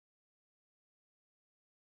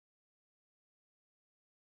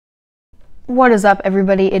What is up,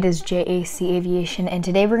 everybody? It is JAC Aviation, and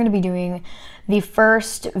today we're going to be doing the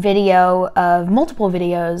first video of multiple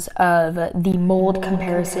videos of the mold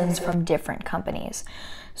comparisons from different companies.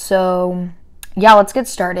 So yeah, let's get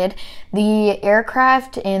started. The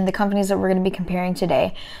aircraft and the companies that we're going to be comparing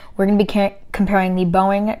today, we're going to be comparing the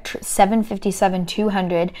Boeing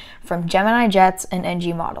 757-200 from GeminiJets and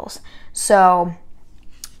NG models. So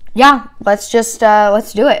yeah, let's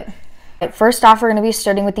do it. First off, we're going to be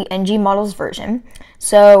starting with the NG models version.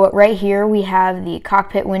 So right here we have the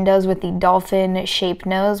cockpit windows with the dolphin shaped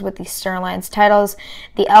nose with the Stern Alliance titles,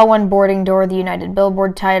 the L1 boarding door, the United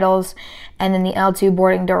Billboard titles, and then the L2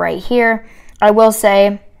 boarding door right here. I will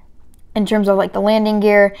say, in terms of like the landing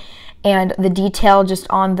gear and the detail just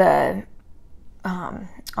on the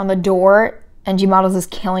door, NG models is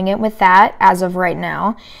killing it with that as of right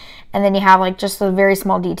now. And then you have like just the very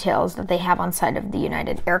small details that they have on side of the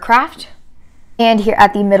United aircraft. And here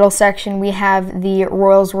at the middle section, we have the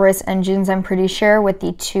Rolls-Royce engines, I'm pretty sure, with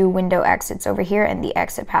the 2 window exits over here and the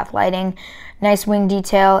exit path lighting. Nice wing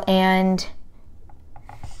detail, and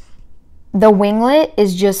the winglet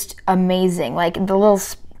is just amazing. Like the little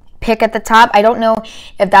pick at the top, I don't know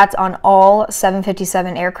if that's on all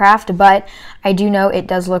 757 aircraft, but I do know it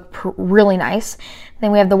does look really nice.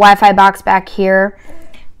 Then we have the Wi-Fi box back here,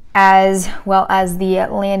 as well as the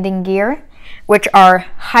landing gear, which are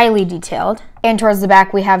highly detailed. And towards the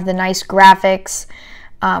back, we have the nice graphics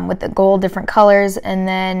with the gold, different colors, and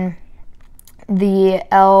then the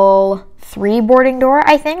L3 boarding door,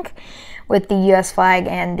 I think, with the US flag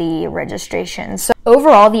and the registration. So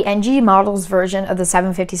overall, the NG models version of the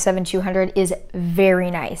 757-200 is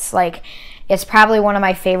very nice. Like, it's probably one of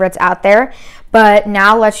my favorites out there. But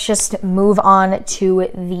now let's just move on to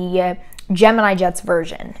the GeminiJets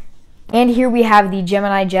version. And here we have the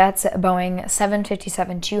GeminiJets Boeing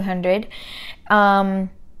 757-200.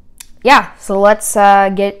 Yeah, so let's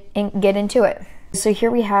get into it. So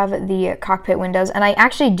here we have the cockpit windows, and I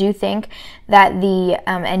actually do think that the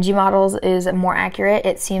NG models is more accurate.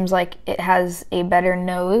 It seems like it has a better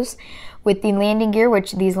nose with the landing gear,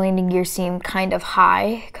 which these landing gears seem kind of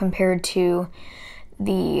high compared to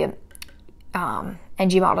the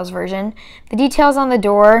NG models version. The details on the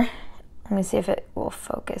door, let me see if it will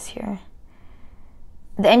focus here.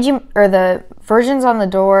 The the versions on the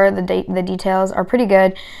door, the details are pretty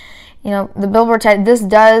good. You know, the billboard type,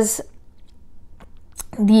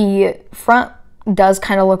 the front does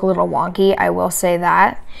kind of look a little wonky, I will say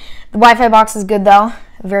that. The Wi-Fi box is good though,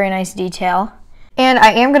 very nice detail. And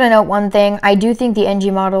I am going to note one thing, I do think the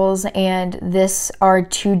NG models and this are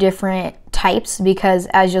 2 different types, because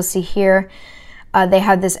as you'll see here, they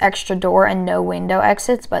have this extra door and no window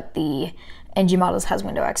exits, but the NG models has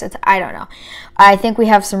window exits. I don't know. I think we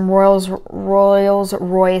have some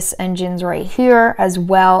Rolls-Royce engines right here as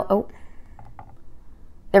well. Oh,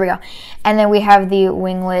 there we go. And then we have the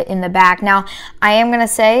winglet in the back. Now, I am going to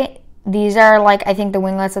say these are like, I think the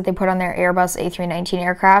winglets that they put on their Airbus A319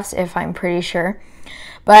 aircrafts, if I'm pretty sure.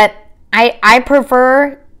 But I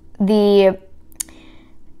prefer the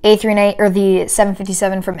A319 or the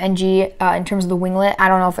 757 from NG in terms of the winglet. I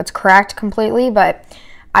don't know if it's correct completely, but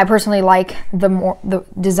I personally like the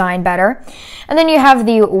design better. And then you have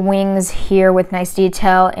the wings here with nice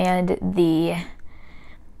detail and the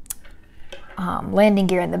landing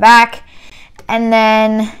gear in the back. And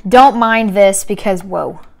then don't mind this because,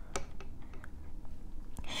 whoa.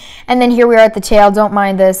 And then here we are at the tail. Don't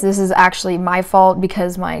mind this. This is actually my fault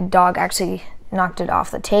because my dog actually knocked it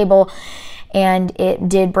off the table and it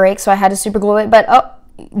did break, so I had to super glue it. But oh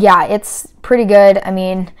yeah, it's pretty good. I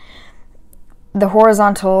mean, the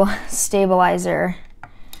horizontal stabilizer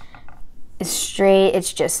is straight.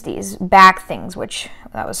 It's just these back things, which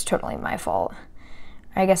that was totally my fault.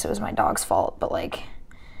 I guess it was my dog's fault, but like,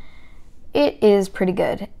 it is pretty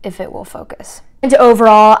good if it will focus. And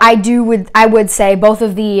overall, I would say both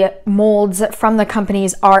of the molds from the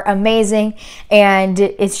companies are amazing, and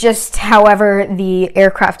it's just however the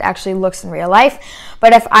aircraft actually looks in real life.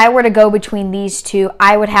 But if I were to go between these 2,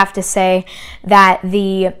 I would have to say that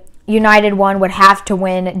the United one would have to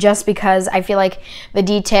win, just because I feel like the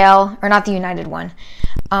detail, or not the United one,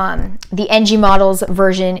 the NG models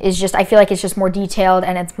version is just, I feel like it's just more detailed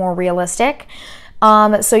and it's more realistic.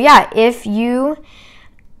 So yeah, if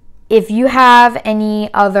you have any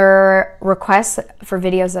other requests for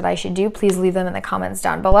videos that I should do, please leave them in the comments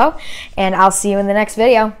down below, and I'll see you in the next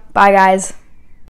video. Bye guys.